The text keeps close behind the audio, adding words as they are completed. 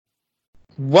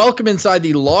Welcome inside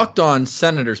the Locked On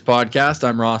Senators podcast.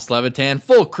 I'm Ross Levitan.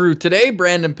 Full crew today,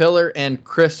 Brandon Pillar and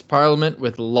Chris Parliament,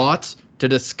 with lots to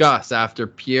discuss after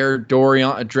Pierre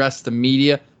Dorion addressed the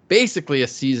media. Basically a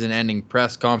season-ending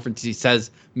press conference. He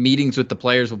says meetings with the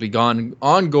players will be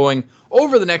ongoing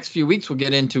over the next few weeks. We'll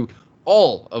get into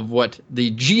all of what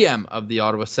the GM of the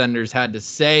Ottawa Senators had to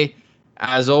say.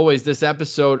 As always, this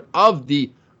episode of the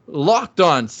Locked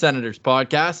On Senators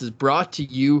podcast is brought to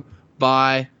you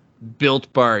by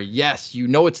Built Bar. Yes, you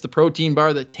know it's the protein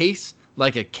bar that tastes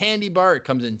like a candy bar. It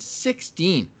comes in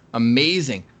 16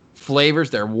 amazing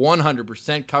flavors. They're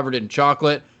 100% covered in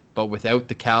chocolate, but without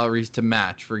the calories to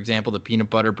match. For example, the peanut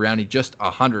butter brownie, just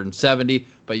 170,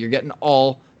 but you're getting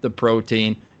all the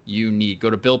protein you need.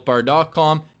 Go to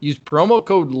BuiltBar.com, use promo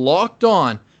code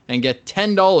LOCKEDON, and get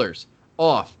 $10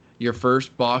 off your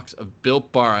first box of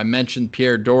Built Bar. I mentioned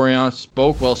Pierre Dorion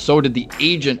spoke. Well, so did the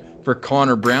agent for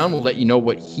Connor Brown. We'll let you know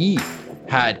what he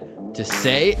had to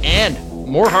say, and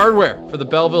more hardware for the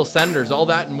Belleville Senators. All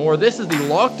that and more. This is the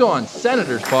Locked On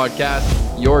Senators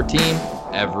podcast, your team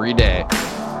every day.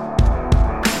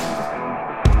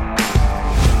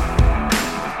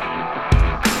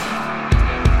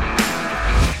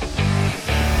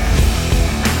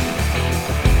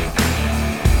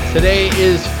 Today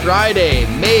is Friday,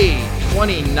 May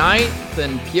 29th,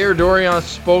 and Pierre Dorion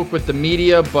spoke with the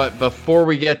media, but before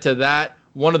we get to that,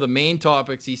 one of the main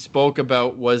topics he spoke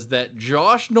about was that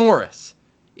Josh Norris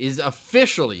is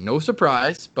officially, no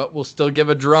surprise, but we'll still give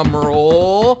a drum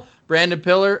roll, Brandon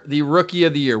Pillar, the Rookie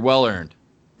of the Year. Well earned.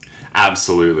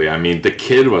 Absolutely. I mean, the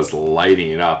kid was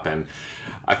lighting it up, and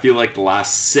I feel like the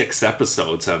last 6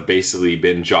 episodes have basically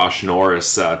been Josh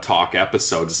Norris talk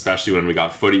episodes, especially when we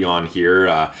got Footy on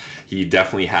here. He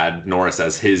definitely had Norris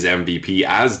as his MVP,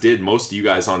 as did most of you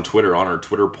guys on Twitter, on our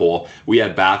Twitter poll. We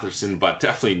had Batherson, but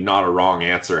definitely not a wrong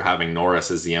answer having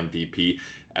Norris as the MVP.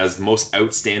 As the most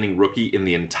outstanding rookie in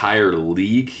the entire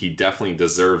league, he definitely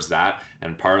deserves that.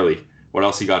 And Parley, what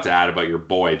else you got to add about your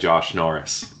boy, Josh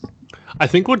Norris? I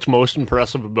think what's most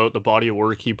impressive about the body of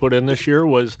work he put in this year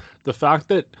was the fact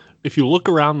that if you look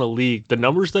around the league, the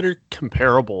numbers that are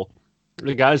comparable,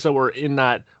 the guys that were in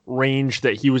that range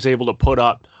that he was able to put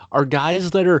up, are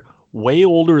guys that are way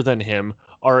older than him,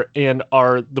 are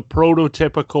the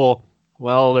prototypical,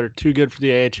 well, they're too good for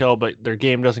the AHL, but their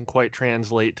game doesn't quite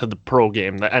translate to the pro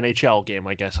game, the NHL game,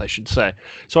 I guess I should say.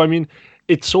 So, I mean,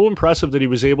 it's so impressive that he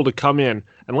was able to come in.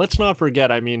 And let's not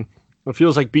forget, I mean, it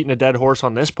feels like beating a dead horse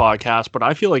on this podcast, but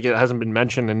I feel like it hasn't been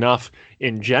mentioned enough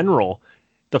in general.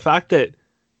 The fact that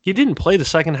he didn't play the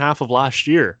second half of last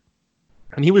year,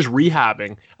 and he was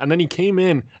rehabbing, and then he came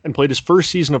in and played his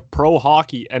first season of pro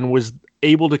hockey and was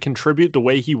able to contribute the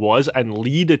way he was and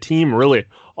lead a team really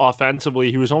offensively.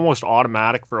 He was almost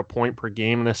automatic for a point per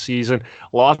game this season.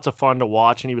 Lots of fun to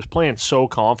watch, and he was playing so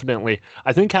confidently.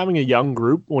 I think having a young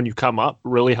group when you come up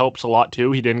really helps a lot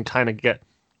too. He didn't kind of get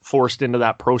forced into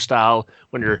that pro style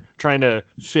when you're trying to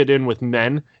fit in with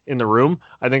men in the room.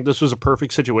 I think this was a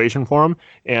perfect situation for him,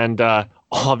 and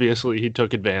obviously he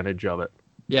took advantage of it.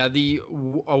 Yeah, the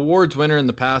awards winner in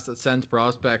the past that Sens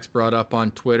Prospects brought up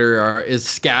on Twitter is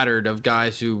scattered of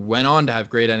guys who went on to have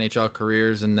great NHL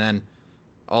careers and then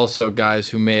also guys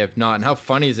who may have not. And how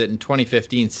funny is it in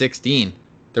 2015-16,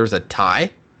 there was a tie?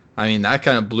 I mean, that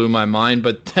kind of blew my mind.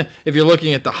 But if you're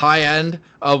looking at the high end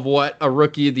of what a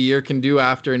Rookie of the Year can do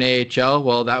after an AHL,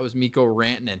 well, that was Mikko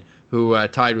Rantanen, who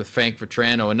tied with Frank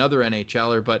Vatrano, another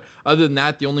NHLer. But other than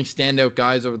that, the only standout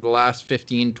guys over the last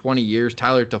 15, 20 years,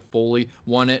 Tyler Toffoli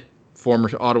won it, former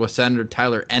Ottawa Senator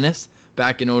Tyler Ennis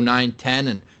back in 09-10,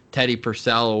 and Teddy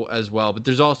Purcell as well. But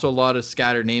there's also a lot of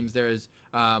scattered names there. As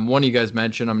one of you guys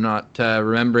mentioned, I'm not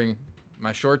remembering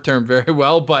my short term very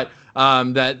well, but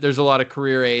that there's a lot of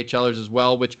career AHLers as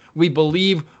well, which we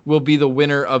believe will be the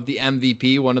winner of the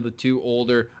MVP, one of the 2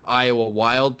 older Iowa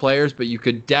Wild players. But you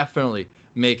could definitely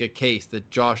make a case that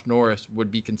Josh Norris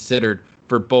would be considered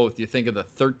for both. You think of the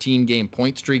 13-game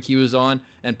point streak he was on,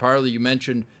 and Parley, you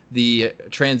mentioned the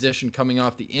transition coming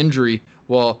off the injury.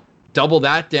 Well, double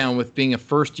that down with being a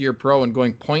first-year pro and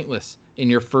going pointless in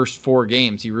your first 4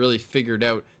 games. He really figured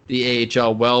out the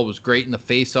AHL well, was great in the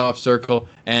face-off circle,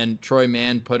 and Troy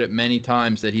Mann put it many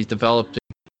times that he's developed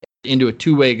into a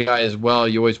two-way guy as well.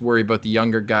 You always worry about the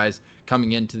younger guys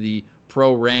coming into the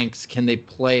pro ranks. Can they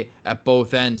play at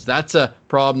both ends? That's a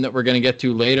problem that we're going to get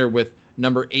to later with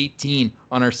number 18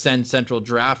 on our Sens Central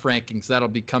draft rankings. That'll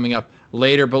be coming up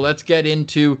later. But let's get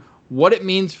into what it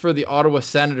means for the Ottawa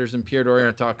Senators, and Pierre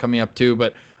Dorion talk coming up too.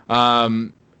 But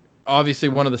obviously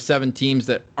one of the 7 teams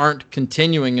that aren't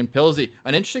continuing in Pilsy.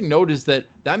 An interesting note is that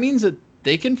means that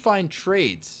they can find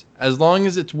trades as long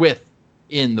as it's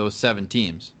within those 7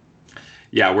 teams.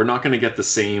 Yeah, we're not going to get the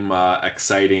same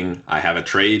exciting, I have a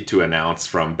trade to announce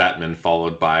from Bettman,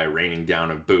 followed by raining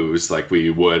down of boos like we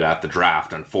would at the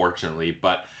draft, unfortunately.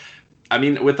 But I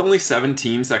mean, with only 7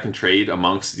 teams that can trade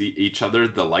amongst each other,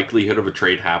 the likelihood of a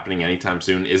trade happening anytime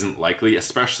soon isn't likely,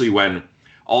 especially when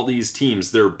all these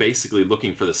teams, they're basically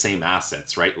looking for the same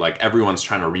assets, right? Like everyone's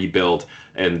trying to rebuild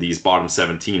in these bottom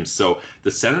 7 teams. So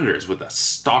the Senators, with a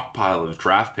stockpile of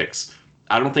draft picks,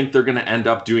 I don't think they're going to end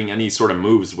up doing any sort of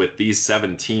moves with these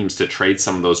 7 teams to trade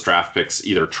some of those draft picks,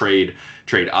 either trade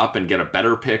up and get a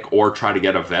better pick or try to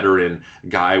get a veteran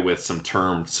guy with some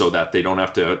term so that they don't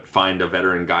have to find a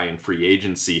veteran guy in free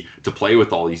agency to play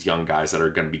with all these young guys that are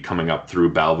going to be coming up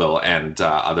through Belleville and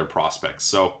other prospects.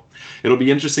 So it'll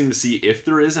be interesting to see if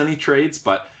there is any trades,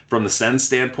 but from the Sens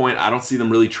standpoint, I don't see them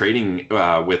really trading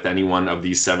with any one of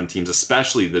these 7 teams,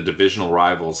 especially the divisional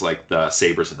rivals like the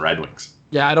Sabres and Red Wings.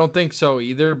 Yeah, I don't think so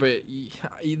either. But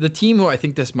the team who I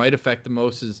think this might affect the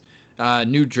most is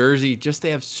New Jersey. Just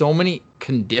they have so many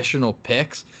conditional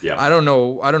picks. Yeah. I don't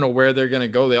know where they're going to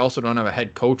go. They also don't have a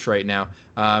head coach right now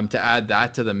to add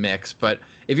that to the mix. But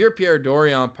if you're Pierre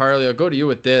Dorion, Parley, I'll go to you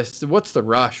with this. What's the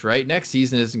rush, right? Next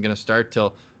season isn't going to start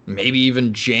till maybe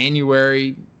even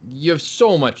January. You have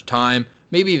so much time,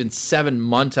 maybe even 7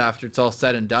 months after it's all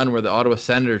said and done, where the Ottawa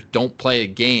Senators don't play a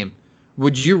game.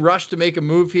 Would you rush to make a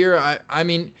move here? I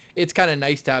mean, it's kind of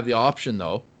nice to have the option,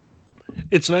 though.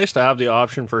 It's nice to have the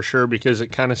option for sure, because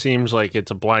it kind of seems like it's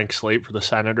a blank slate for the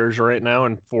Senators right now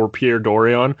and for Pierre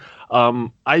Dorion.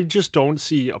 I just don't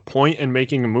see a point in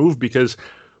making a move, because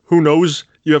who knows?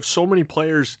 You have so many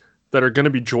players that are going to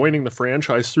be joining the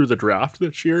franchise through the draft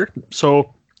this year.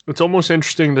 So it's almost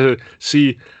interesting to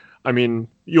see. I mean,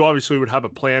 you obviously would have a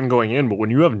plan going in, but when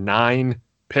you have 9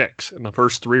 picks in the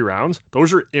first 3 rounds,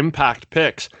 those are impact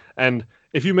picks. And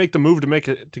if you make the move to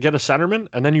get a centerman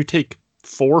and then you take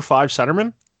 4 or 5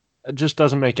 centermen, it just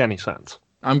doesn't make any sense.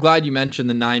 I'm glad you mentioned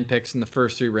the 9 picks in the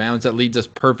first 3 rounds. That leads us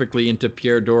perfectly into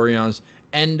Pierre Dorion's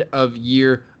end of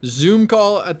year Zoom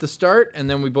call at the start, and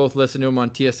then we both listened to him on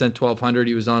TSN 1200.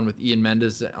 He was on with Ian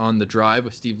Mendes on The Drive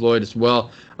with Steve Lloyd as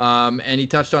well, and he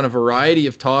touched on a variety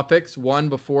of topics. One,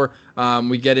 before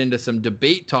we get into some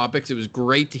debate topics, it was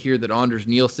great to hear that Anders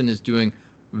Nielsen is doing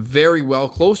very well,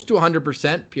 close to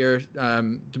 100%. Pierre, to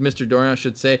Mr. Dorion, I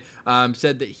should say,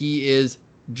 said that he is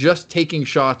just taking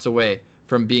shots away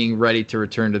from being ready to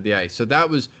return to the ice. So that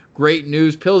was great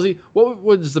news. Pilsy, what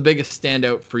was the biggest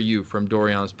standout for you from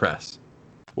Dorion's press?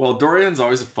 Well, Dorion's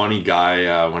always a funny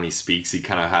guy when he speaks. He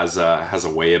kind of has a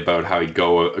way about how he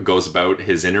goes about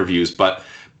his interviews. But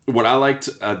what I liked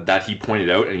that he pointed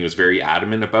out, and he was very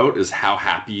adamant about, is how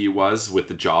happy he was with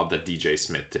the job that DJ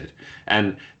Smith did.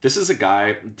 And this is a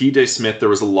guy, DJ Smith, there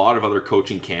was a lot of other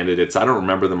coaching candidates. I don't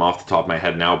remember them off the top of my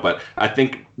head now, but I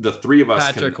think the 3 of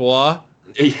us Patrick Waugh.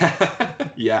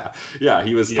 Yeah,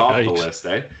 he was top of the list,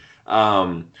 eh?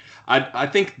 I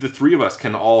think the 3 of us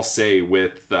can all say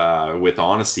with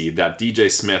honesty that DJ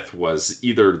Smith was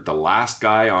either the last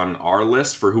guy on our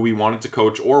list for who we wanted to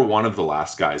coach, or one of the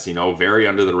last guys. You know, very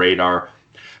under the radar.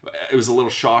 It was a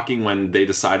little shocking when they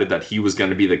decided that he was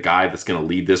going to be the guy that's going to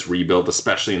lead this rebuild,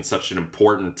 especially in such an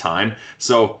important time.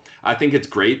 So I think it's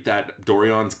great that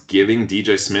Dorion's giving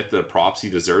DJ Smith the props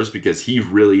he deserves, because he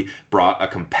really brought a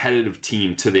competitive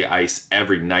team to the ice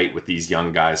every night with these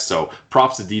young guys. So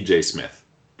props to DJ Smith.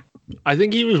 I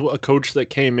think he was a coach that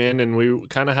came in, and we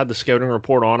kind of had the scouting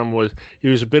report on him, was he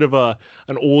was a bit of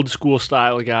an old school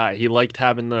style guy. He liked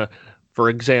having for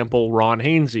example, Ron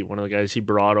Hainsey, one of the guys he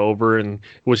brought over and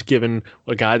was given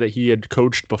a guy that he had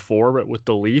coached before, but with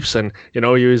the Leafs. And, you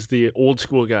know, he was the old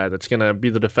school guy that's going to be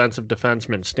the defensive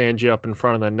defenseman, stand you up in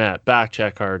front of the net, back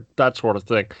check hard, that sort of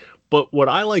thing. But what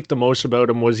I liked the most about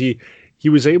him was he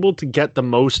was able to get the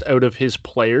most out of his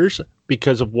players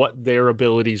because of what their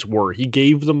abilities were. He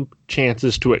gave them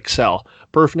chances to excel.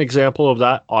 Perfect example of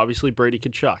that, obviously, Brady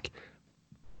Tkachuk.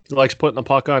 He likes putting the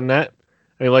puck on net,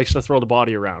 and he likes to throw the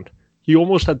body around. He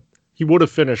would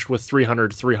have finished with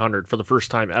 300 for the first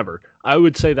time ever. I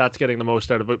would say that's getting the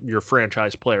most out of your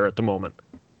franchise player at the moment.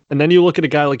 And then you look at a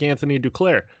guy like Anthony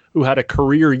Duclair, who had a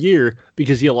career year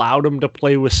because he allowed him to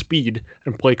play with speed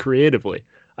and play creatively.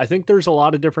 I think there's a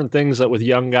lot of different things that with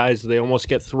young guys, they almost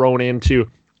get thrown into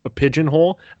a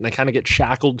pigeonhole and they kind of get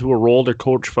shackled to a role their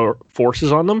coach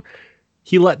forces on them.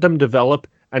 He let them develop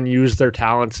and use their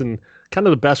talents in kind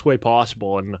of the best way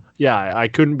possible. And yeah, I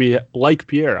couldn't be like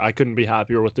Pierre. I couldn't be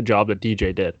happier with the job that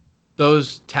DJ did.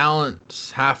 Those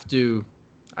talents have to,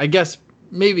 I guess,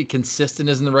 maybe consistent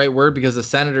isn't the right word, because the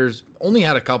Senators only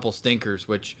had a couple stinkers,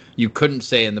 which you couldn't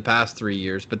say in the past 3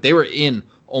 years, but they were in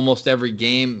almost every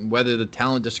game, whether the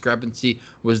talent discrepancy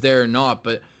was there or not.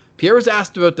 But Pierre was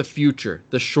asked about the future,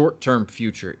 the short-term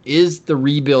future. Is the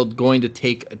rebuild going to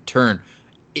take a turn?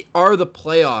 Are the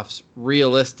playoffs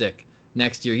realistic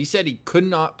next year? He said he could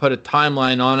not put a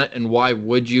timeline on it, and why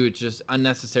would you? It's just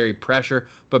unnecessary pressure.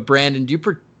 But Brandon, do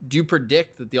you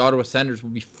predict that the Ottawa Senators will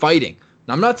be fighting?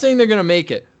 Now, I'm not saying they're going to make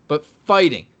it, but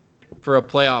fighting for a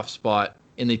playoff spot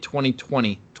in the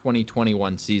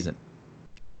 2020-2021 season?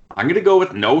 I'm going to go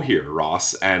with no here,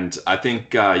 Ross. And I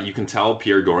think you can tell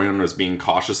Pierre Dorion was being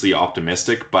cautiously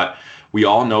optimistic, but we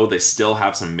all know they still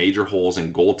have some major holes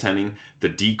in goaltending. The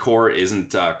decor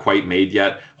isn't quite made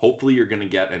yet. Hopefully you're going to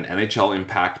get an NHL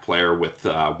impact player with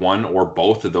one or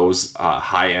both of those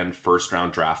high-end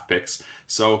first-round draft picks.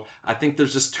 So I think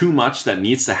there's just too much that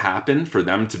needs to happen for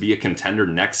them to be a contender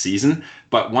next season.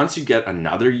 But once you get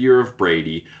another year of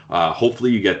Brady,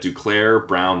 hopefully you get Duclair,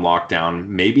 Brown locked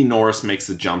down. Maybe Norris makes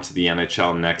the jump to the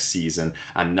NHL next season.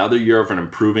 Another year of an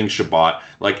improving Chabot.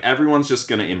 Like, everyone's just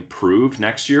going to improve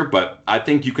next year. But I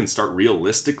think you can start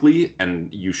realistically,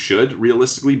 and you should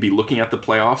realistically be looking at the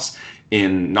playoffs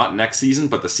in not next season,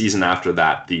 but the season after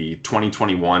that, the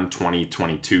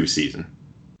 2021-2022 season.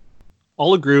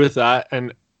 I'll agree with that.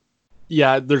 And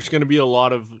yeah, there's going to be a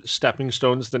lot of stepping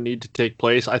stones that need to take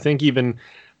place. I think even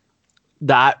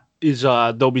that is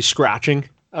they'll be scratching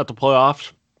at the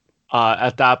playoffs.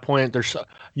 At that point,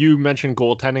 you mentioned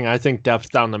goaltending. I think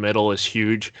depth down the middle is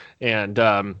huge, and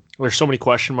there's so many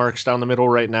question marks down the middle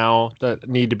right now that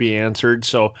need to be answered.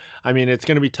 So I mean, it's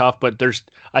going to be tough, but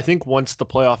I think once the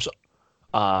playoffs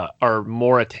are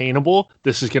more attainable,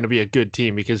 this is going to be a good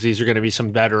team, because these are going to be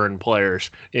some veteran players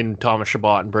in Thomas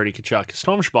Chabot and Brady Tkachuk. Because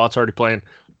Thomas Chabot's already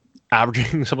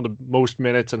averaging some of the most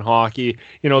minutes in hockey.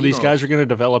 These guys are going to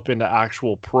develop into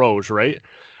actual pros, right?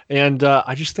 And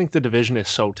I just think the division is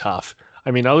so tough.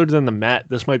 I mean, other than the Met,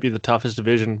 this might be the toughest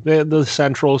division. The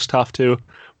Central is tough too,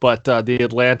 but the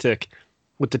Atlantic,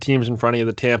 with the teams in front of you,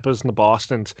 the Tampas and the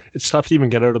Bostons, it's tough to even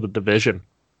get out of the division.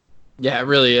 Yeah, it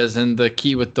really is. And the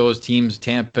key with those teams,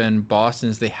 Tampa and Boston,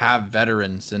 is they have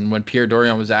veterans. And when Pierre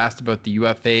Dorion was asked about the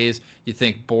UFAs, you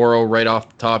think Boro right off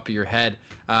the top of your head.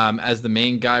 As the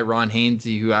main guy, Ron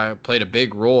Hainsey, who played a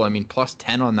big role, I mean, plus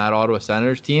 10 on that Ottawa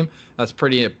Senators team, that's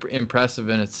pretty impressive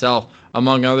in itself.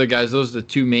 Among other guys, those are the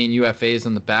two main UFAs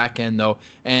on the back end, though.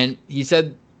 And he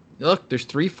said, look, there's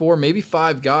 3, 4, maybe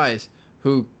 5 guys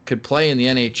who could play in the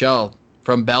NHL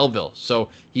from Belleville. So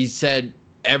he said,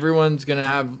 everyone's going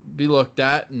to be looked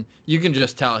at, and you can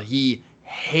just tell he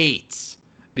hates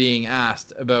being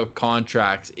asked about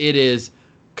contracts. It is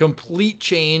complete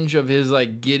change of his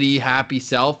giddy, happy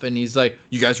self, and he's like,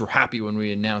 you guys were happy when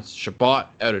we announced Chabot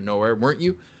out of nowhere, weren't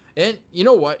you? And you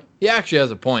know what? He actually has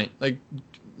a point.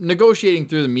 Negotiating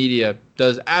through the media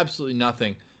does absolutely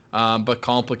nothing but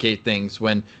complicate things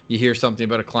when you hear something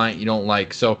about a client you don't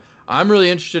like. So I'm really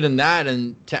interested in that.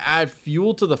 And to add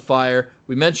fuel to the fire,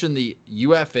 we mentioned the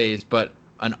UFAs, but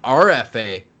an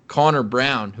RFA, Connor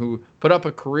Brown, who put up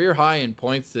a career high in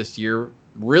points this year,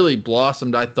 really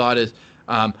blossomed, I thought, as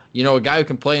a guy who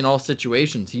can play in all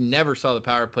situations. He never saw the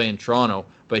power play in Toronto,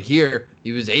 but here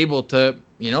he was able to,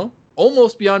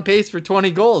 almost be on pace for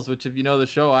 20 goals, which, if you know the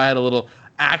show, I had a little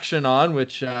action on,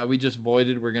 which we just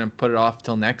voided. We're going to put it off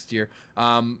till next year.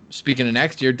 Speaking of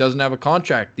next year, doesn't have a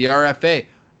contract. The RFA,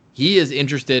 he is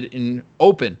interested in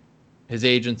open, his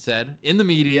agent said, in the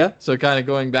media. So kind of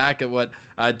going back at what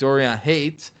Dorion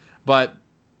hates. But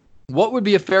what would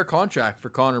be a fair contract for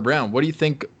Connor Brown? What do you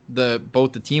think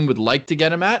both the team would like to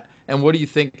get him at? And what do you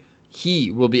think he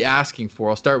will be asking for?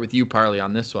 I'll start with you, Parley,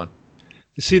 on this one.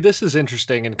 See, this is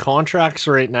interesting. And contracts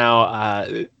right now,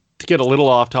 to get a little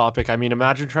off topic, I mean,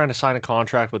 imagine trying to sign a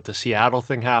contract with the Seattle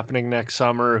thing happening next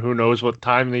summer. Who knows what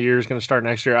time of the year is going to start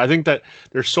next year. I think that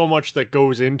there's so much that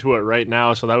goes into it right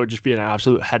now, so that would just be an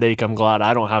absolute headache I'm glad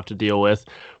I don't have to deal with.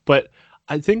 But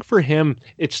I think for him,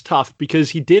 it's tough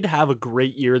because he did have a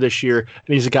great year this year,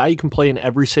 and he's a guy you can play in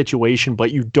every situation,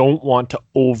 but you don't want to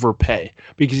overpay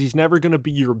because he's never going to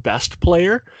be your best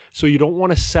player. So you don't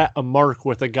want to set a mark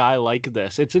with a guy like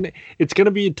this. It's going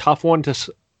to be a tough one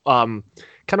to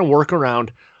kind of work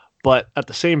around, but at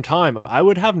the same time, I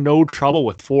would have no trouble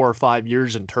with 4 or 5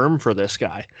 years in term for this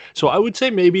guy. So I would say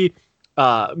maybe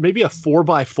a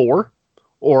 4x4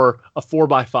 or a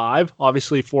 4x5,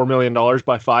 obviously $4 million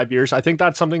by 5 years. I think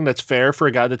that's something that's fair for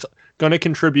a guy that's going to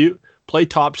contribute, play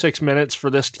top 6 minutes for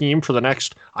this team for the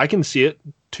next, I can see it,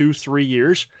 2-3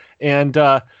 years. And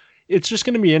it's just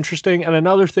going to be interesting. And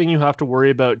another thing you have to worry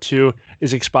about too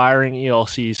is expiring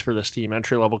ELCs for this team,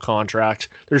 entry-level contracts.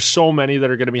 There's so many that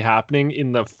are going to be happening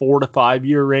in the 4 to 5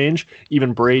 year range,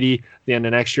 even Brady the end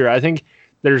of next year. I think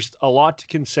there's a lot to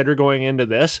consider going into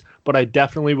this, but I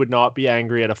definitely would not be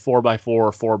angry at a 4x4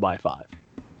 or 4x5.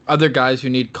 Other guys who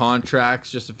need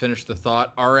contracts, just to finish the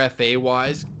thought,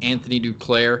 RFA-wise, Anthony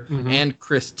Duclair and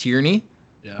Chris Tierney,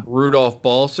 Rudolph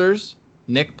Balcers,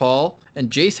 Nick Paul, and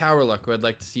Jace Howerluck, who I'd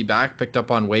like to see back, picked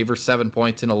up on waiver, 7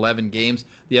 points in 11 games.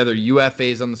 The other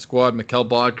UFAs on the squad, Mikkel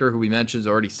Bodker, who we mentioned is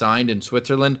already signed in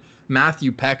Switzerland,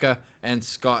 Matthew Pekka, and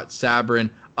Scott Sabrin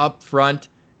up front,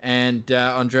 and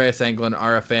Andreas Englund,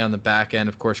 RFA on the back end.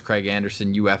 Of course, Craig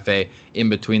Anderson, UFA, in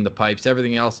between the pipes.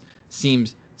 Everything else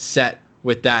seems set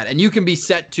with that. And you can be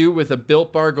set too with a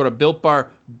Built Bar. Go to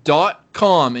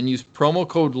BuiltBar.com and use promo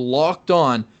code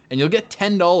LOCKEDON, and you'll get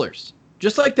 $10.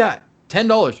 Just like that.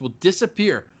 $10 will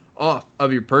disappear off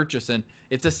of your purchase, and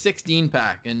it's a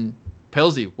 16-pack. And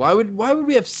Pilsy, why would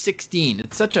we have 16?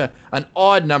 It's such an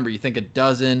odd number. You think a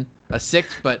dozen, a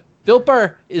 6, but Built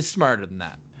Bar is smarter than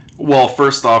that. Well,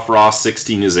 first off, Ross,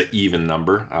 16 is an even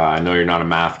number. I know you're not a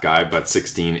math guy, but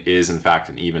 16 is in fact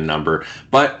an even number.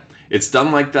 But it's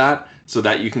done like that so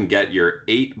that you can get your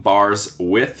 8 bars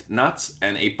with nuts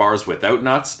and 8 bars without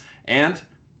nuts. And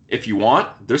if you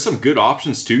want, there's some good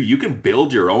options too. You can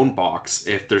build your own box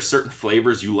if there's certain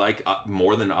flavors you like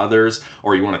more than others,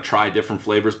 or you want to try different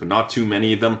flavors but not too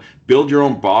many of them. Build your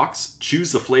own box,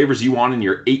 choose the flavors you want in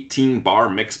your 18-bar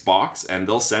mix box, and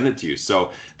they'll send it to you.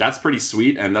 So that's pretty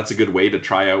sweet, and that's a good way to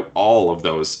try out all of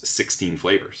those 16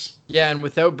 flavors. Yeah, and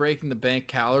without breaking the bank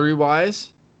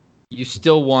calorie-wise, you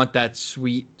still want that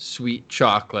sweet, sweet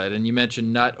chocolate. And you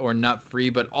mentioned nut or nut-free,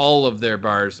 but all of their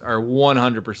bars are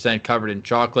 100% covered in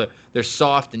chocolate. They're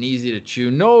soft and easy to chew.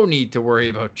 No need to worry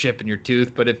about chipping your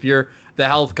tooth. But if you're the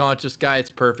health-conscious guy,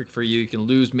 it's perfect for you. You can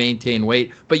lose, maintain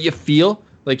weight, but you feel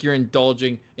like you're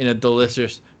indulging in a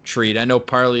delicious treat. I know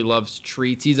Parley loves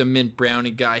treats. He's a mint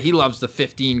brownie guy. He loves the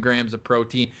 15 grams of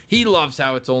protein. He loves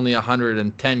how it's only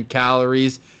 110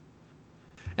 calories.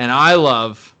 And I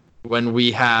love when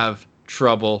we have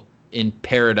trouble in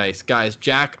paradise. Guys,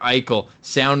 Jack Eichel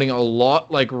sounding a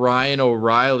lot like Ryan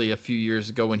O'Reilly a few years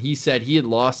ago when he said he had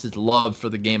lost his love for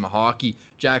the game of hockey.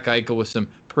 Jack Eichel with some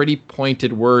pretty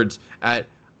pointed words at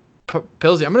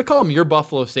Pilsy. I'm going to call them your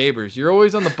Buffalo Sabres. You're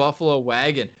always on the Buffalo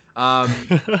wagon.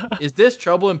 Is this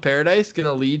trouble in paradise going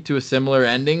to lead to a similar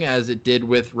ending as it did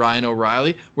with Ryan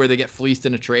O'Reilly, where they get fleeced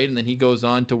in a trade and then he goes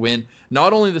on to win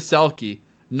not only the Selke,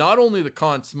 not only the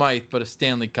Conn Smythe, but a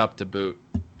Stanley Cup to boot?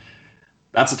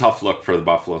 That's a tough look for the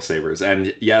Buffalo Sabres.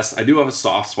 And yes, I do have a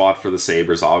soft spot for the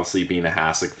Sabres, obviously being a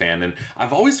Hasek fan. And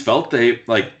I've always felt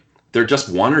they're just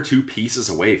 1 or 2 pieces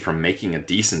away from making a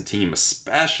decent team,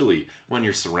 especially when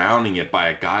you're surrounding it by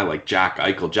a guy like Jack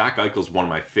Eichel. Jack Eichel's one of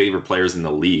my favorite players in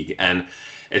the league. And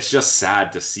it's just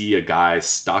sad to see a guy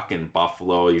stuck in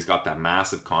Buffalo. He's got that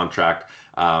massive contract.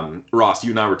 Ross,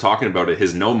 you and I were talking about it.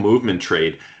 His no movement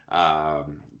trade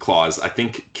clause, I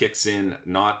think, kicks in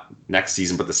not next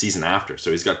season, but the season after. So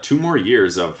he's got 2 more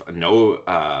years of no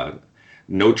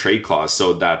trade clause,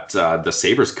 so that the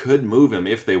Sabres could move him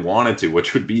if they wanted to,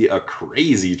 which would be a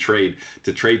crazy trade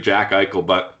to trade Jack Eichel.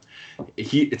 But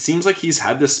it seems like he's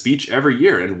had this speech every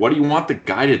year. And what do you want the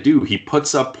guy to do? He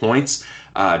puts up points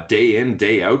day in,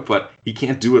 day out, but he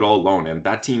can't do it all alone. And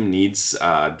that team needs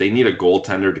they need a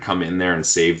goaltender to come in there and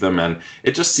save them. And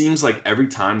it just seems like every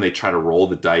time they try to roll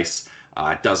the dice,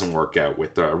 it doesn't work out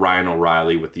with Ryan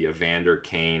O'Reilly, with the Evander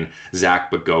Kane,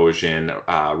 Zach Bogosian,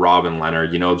 Robin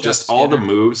Leonard, just all the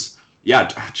moves. Yeah,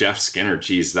 Jeff Skinner,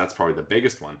 geez, that's probably the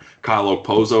biggest one. Kyle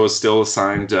Okposo is still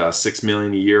assigned $6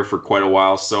 million a year for quite a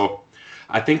while. So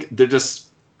I think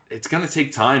it's going to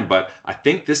take time, but I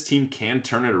think this team can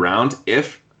turn it around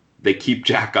if they keep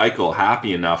Jack Eichel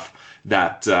happy enough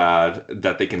that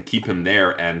they can keep him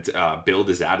there and build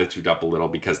his attitude up a little,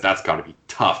 because that's got to be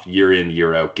tough year in,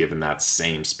 year out, given that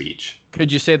same speech.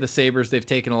 Could you say the Sabres, they've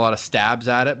taken a lot of stabs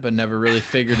at it, but never really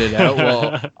figured it out?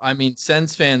 Well, I mean,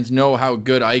 Sens fans know how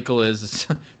good Eichel is.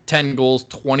 10 goals,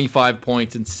 25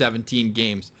 points in 17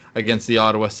 games against the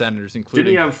Ottawa Senators, including...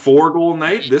 Didn't he have 4-goal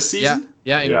night this season?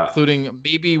 Yeah, including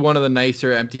maybe one of the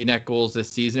nicer empty net goals this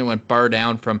season. It went bar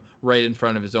down from right in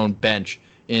front of his own bench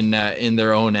in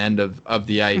their own end of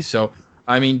the ice. So,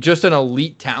 I mean, just an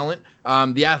elite talent.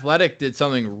 The Athletic did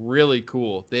something really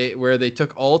cool. Where they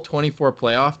took all 24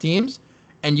 playoff teams,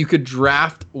 and you could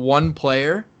draft one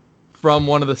player from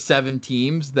one of the 7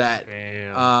 teams that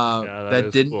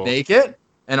didn't make it.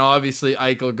 And obviously,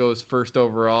 Eichel goes first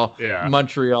overall. Yeah.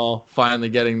 Montreal finally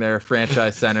getting their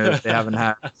franchise center that they haven't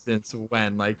had since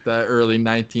when? Like the early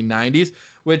 1990s,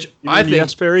 which I think...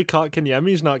 Jesperi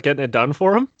Kotkaniemi's not getting it done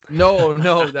for him? No,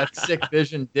 that sick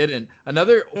vision didn't.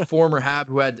 Another former Hab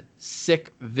who had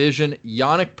sick vision,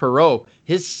 Yannick Perreault,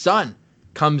 his son,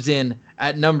 comes in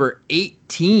at number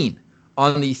 18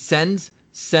 on the Sens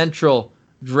Central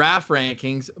draft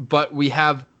rankings, but we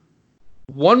have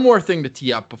one more thing to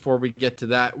tee up before we get to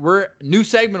that. We're new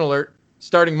segment alert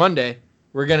starting Monday.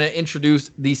 We're going to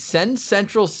introduce the Sens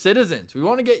Central citizens. We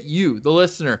want to get you, the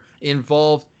listener,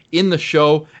 involved in the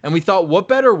show. And we thought, what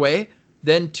better way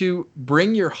than to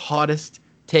bring your hottest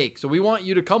take? So we want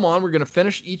you to come on. We're going to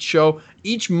finish each show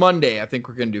each Monday. I think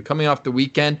we're going to do coming off the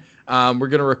weekend. We're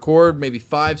going to record maybe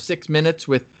 5-6 minutes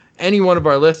with any one of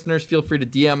our listeners. Feel free to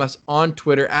DM us on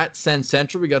Twitter at Sens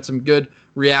Central. We got some good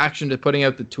reaction to putting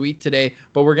out the tweet today,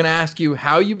 but we're going to ask you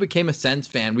how you became a Sens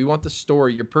fan. We want the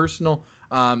story, your personal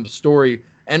story.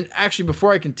 And actually,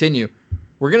 before I continue,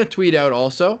 we're going to tweet out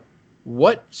also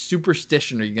what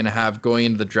superstition are you going to have going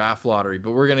into the draft lottery.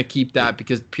 But we're going to keep that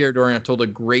because Pierre Dorion told a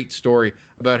great story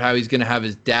about how he's going to have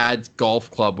his dad's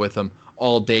golf club with him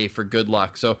all day for good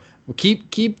luck. So we'll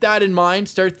keep that in mind.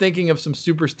 Start thinking of some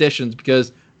superstitions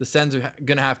because the Sens are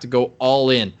going to have to go all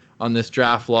in on this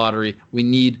draft lottery. We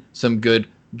need some good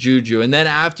juju. And then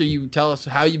after you tell us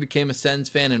how you became a Sens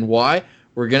fan and why,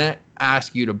 we're going to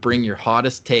ask you to bring your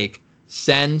hottest take,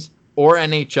 Sens or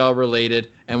NHL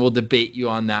related, and we'll debate you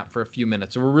on that for a few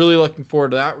minutes. So we're really looking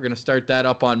forward to that. We're going to start that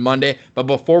up on Monday. But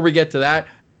before we get to that,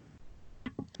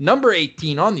 number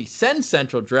 18 on the Sens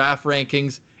Central draft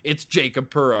rankings, it's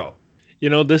Jacob Perreault. You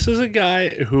know, this is a guy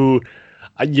who,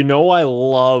 I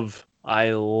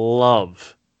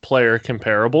love player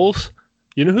comparables.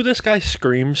 You know who this guy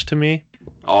screams to me?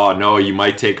 Oh no, you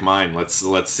might take mine. Let's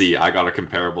see. I got a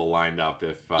comparable lined up.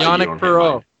 If Yannick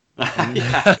Perreault.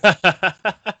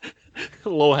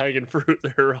 Low hanging fruit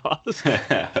there, Ross.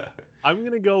 I'm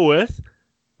gonna go with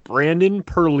Brandon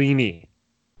Perlini.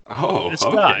 Oh, this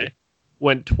guy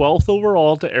went 12th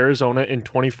overall to Arizona in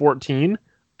 2014,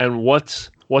 and what's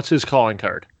his calling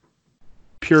card?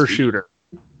 Pure shooter.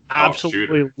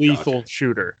 Absolutely lethal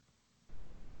shooter.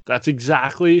 That's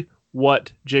exactly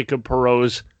what Jacob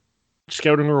Perreault's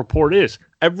scouting report is.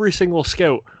 Every single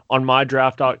scout on my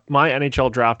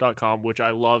NHLdraft.com, which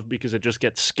I love because it just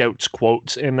gets scouts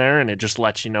quotes in there and it just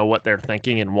lets you know what they're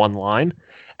thinking in one line.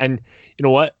 And you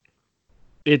know what?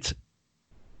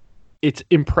 It's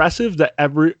impressive that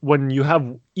when you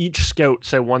have each scout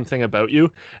say one thing about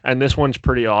you, and this one's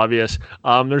pretty obvious.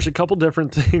 There's a couple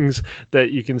different things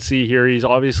that you can see here. He's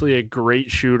obviously a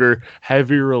great shooter,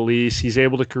 heavy release. He's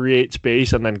able to create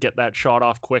space and then get that shot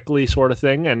off quickly, sort of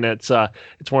thing. And it's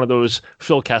one of those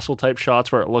Phil Kessel type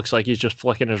shots where it looks like he's just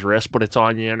flicking his wrist, but it's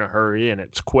on you in a hurry and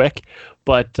it's quick.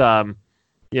 But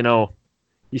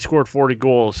he scored 40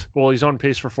 goals. Well, he's on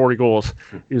pace for 40 goals.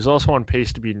 He was also on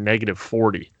pace to be negative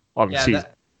 40. On the season.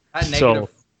 That negative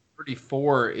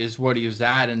 34 is what he was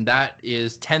at, and that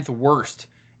is 10th worst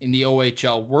in the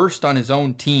OHL, worst on his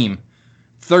own team.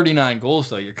 39 goals,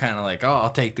 though. You're kind of like, oh, I'll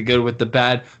take the good with the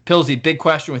bad. Pillsy, big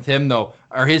question with him, though.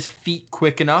 Are his feet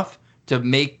quick enough to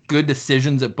make good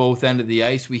decisions at both ends of the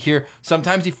ice? We hear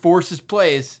sometimes he forces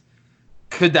plays.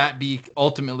 Could that be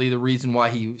ultimately the reason why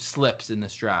he slips in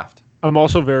this draft? I'm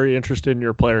also very interested in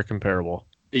your player comparable.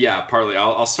 Yeah, partly.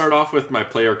 I'll start off with my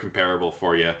player comparable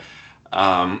for you.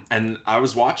 And I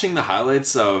was watching the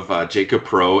highlights of Jacob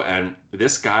Perreault, and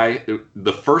this guy,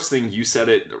 the first thing you said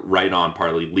it right on,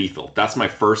 partly lethal. That's my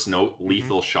first note,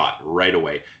 lethal shot right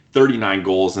away. 39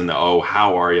 goals in the O.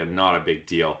 How are you? Not a big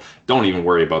deal. Don't even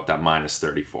worry about that minus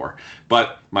 34.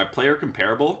 But my player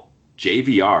comparable,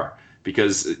 JVR,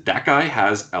 because that guy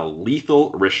has a lethal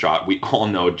wrist shot. We all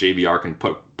know JVR can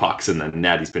put pucks in the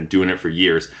net. He's been doing it for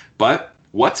years. But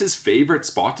what's his favorite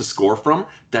spot to score from?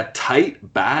 That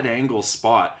tight, bad angle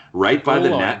spot right by the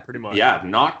net. Pretty much. Yeah,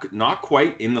 not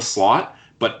quite in the slot,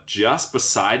 but just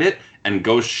beside it, and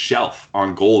goes shelf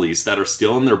on goalies that are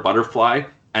still in their butterfly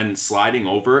and sliding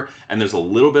over. And there's a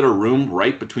little bit of room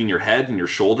right between your head and your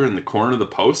shoulder in the corner of the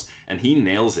post, and he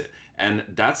nails it. And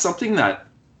that's something that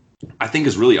I think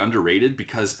is really underrated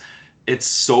because it's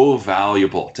so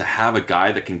valuable to have a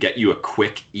guy that can get you a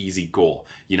quick, easy goal.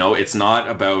 You know, it's not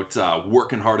about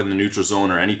working hard in the neutral zone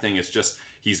or anything. It's just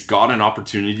he's got an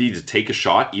opportunity to take a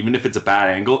shot, even if it's a bad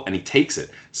angle, and he takes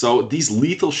it. So these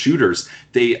lethal shooters,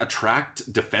 they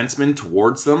attract defensemen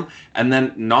towards them. And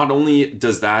then not only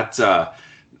does that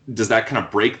kind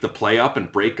of break the play up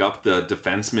and break up the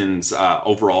defenseman's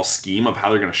overall scheme of how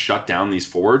they're going to shut down these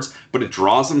forwards, but it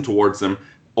draws them towards them,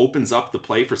 opens up the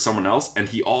play for someone else, and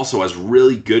he also has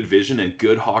really good vision and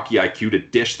good hockey IQ to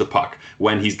dish the puck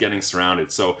when he's getting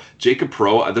surrounded. So Jacob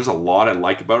Perreault, there's a lot I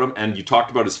like about him, and you talked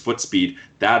about his foot speed.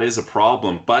 That is a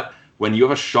problem, but when you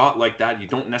have a shot like that, you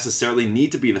don't necessarily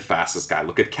need to be the fastest guy.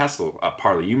 Look at Kessel,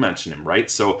 Parley, you mentioned him, right?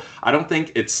 So I don't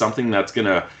think it's something that's going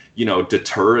to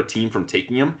deter a team from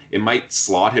taking him. It might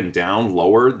slot him down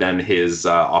lower than his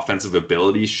offensive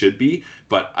abilities should be,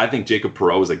 but I think Jacob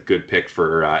Perreault is a good pick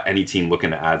for any team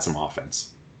looking to add some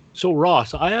offense. So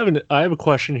Ross, I have a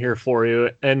question here for you,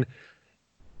 and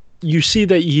you see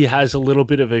that he has a little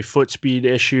bit of a foot speed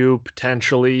issue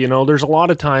potentially. There's a lot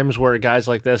of times where guys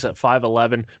like this at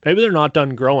 5'11", maybe they're not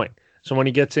done growing. So when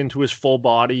he gets into his full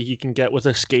body, he can get with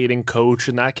a skating coach,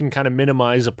 and that can kind of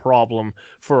minimize a problem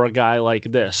for a guy like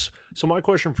this. So my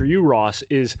question for you, Ross,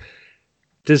 is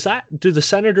do the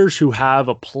Senators, who have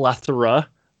a plethora,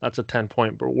 that's a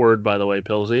 10-point word, by the way,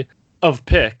 Pilsy, of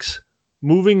picks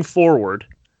moving forward,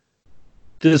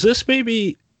 does this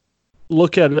maybe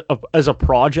look at as a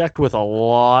project with a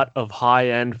lot of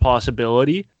high-end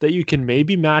possibility that you can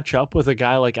maybe match up with a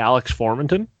guy like Alex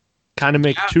Formenton? Kind of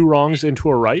make two wrongs into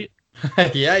a right?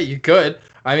 Yeah, you could.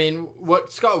 I mean,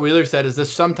 what Scott Wheeler said is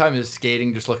this sometimes his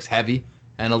skating just looks heavy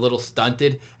and a little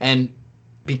stunted. And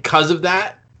because of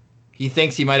that, he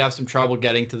thinks he might have some trouble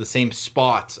getting to the same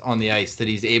spots on the ice that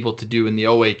he's able to do in the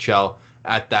OHL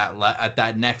at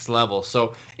that next level.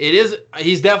 So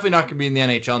he's definitely not going to be in the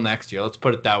NHL next year. Let's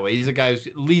put it that way. He's a guy who's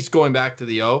at least going back to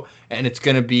the O, and it's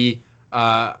going to be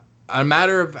a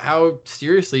matter of how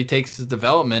seriously he takes his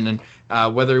development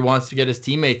and whether he wants to get his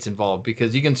teammates involved,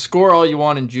 because you can score all you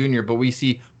want in junior, but we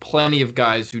see plenty of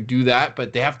guys who do that,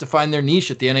 but they have to find their niche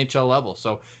at the NHL level.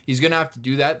 So he's going to have to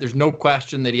do that. There's no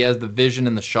question that he has the vision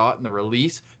and the shot and the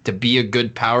release to be a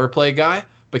good power play guy,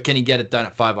 but can he get it done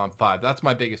at 5-on-5? That's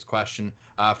my biggest question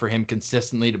for him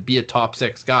consistently to be a top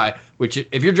 6 guy, which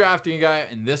if you're drafting a guy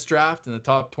in this draft in the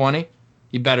top 20,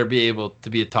 you better be able to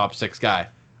be a top 6 guy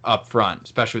up front,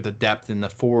 especially with the depth in the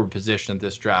forward position of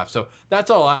this draft. So that's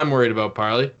all I'm worried about,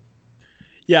 Parley.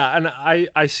 Yeah, and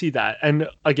I see that. And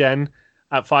again,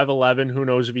 at 5'11", who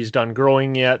knows if he's done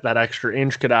growing yet? That extra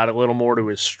inch could add a little more to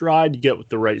his stride. You get with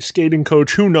the right skating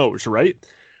coach, who knows, right?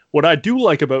 What I do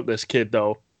like about this kid,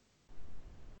 though,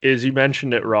 is you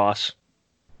mentioned it, Ross.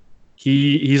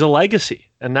 He's a legacy,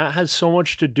 and that has so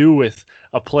much to do with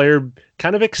a player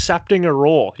kind of accepting a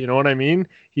role. You know what I mean?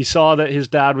 He saw that his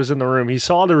dad was in the room. He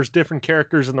saw there was different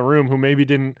characters in the room who maybe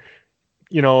didn't,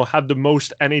 have the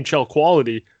most NHL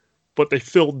quality, but they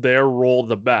filled their role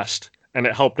the best, and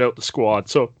it helped out the squad.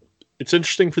 So it's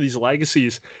interesting for these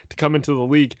legacies to come into the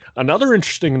league. Another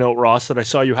interesting note, Ross, that I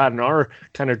saw you had in our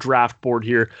kind of draft board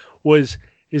here was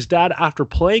his dad, after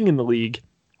playing in the league,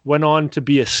 went on to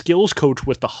be a skills coach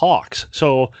with the Hawks.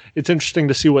 So it's interesting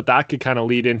to see what that could kind of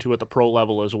lead into at the pro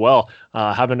level as well.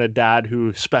 Having a dad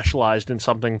who specialized in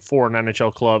something for an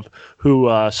NHL club who,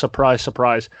 surprise,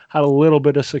 surprise, had a little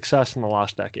bit of success in the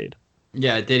last decade.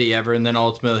 Yeah, did he ever? And then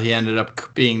ultimately he ended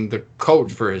up being the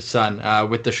coach for his son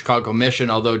with the Chicago Mission,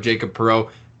 although Jacob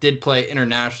Perreault did play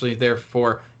internationally.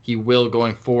 Therefore, he will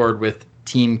going forward with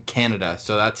Team Canada.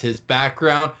 So that's his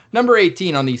background. Number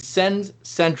 18 on the Sens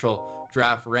Central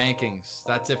draft rankings.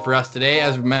 That's it for us today.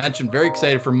 As we mentioned, very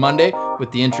excited for Monday with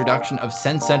the introduction of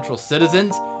Sens Central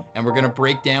Citizens, and we're going to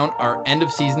break down our end of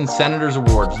season Senators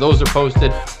awards. Those are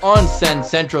posted on Sens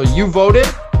Central. You voted,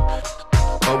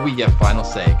 but we get final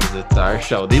say because it's our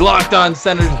show. The Locked On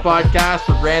Senators podcast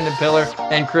with Brandon Pillar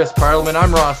and Chris Parliament.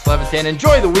 I'm Ross Levitan.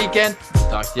 Enjoy the weekend. We'll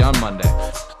talk to you on Monday.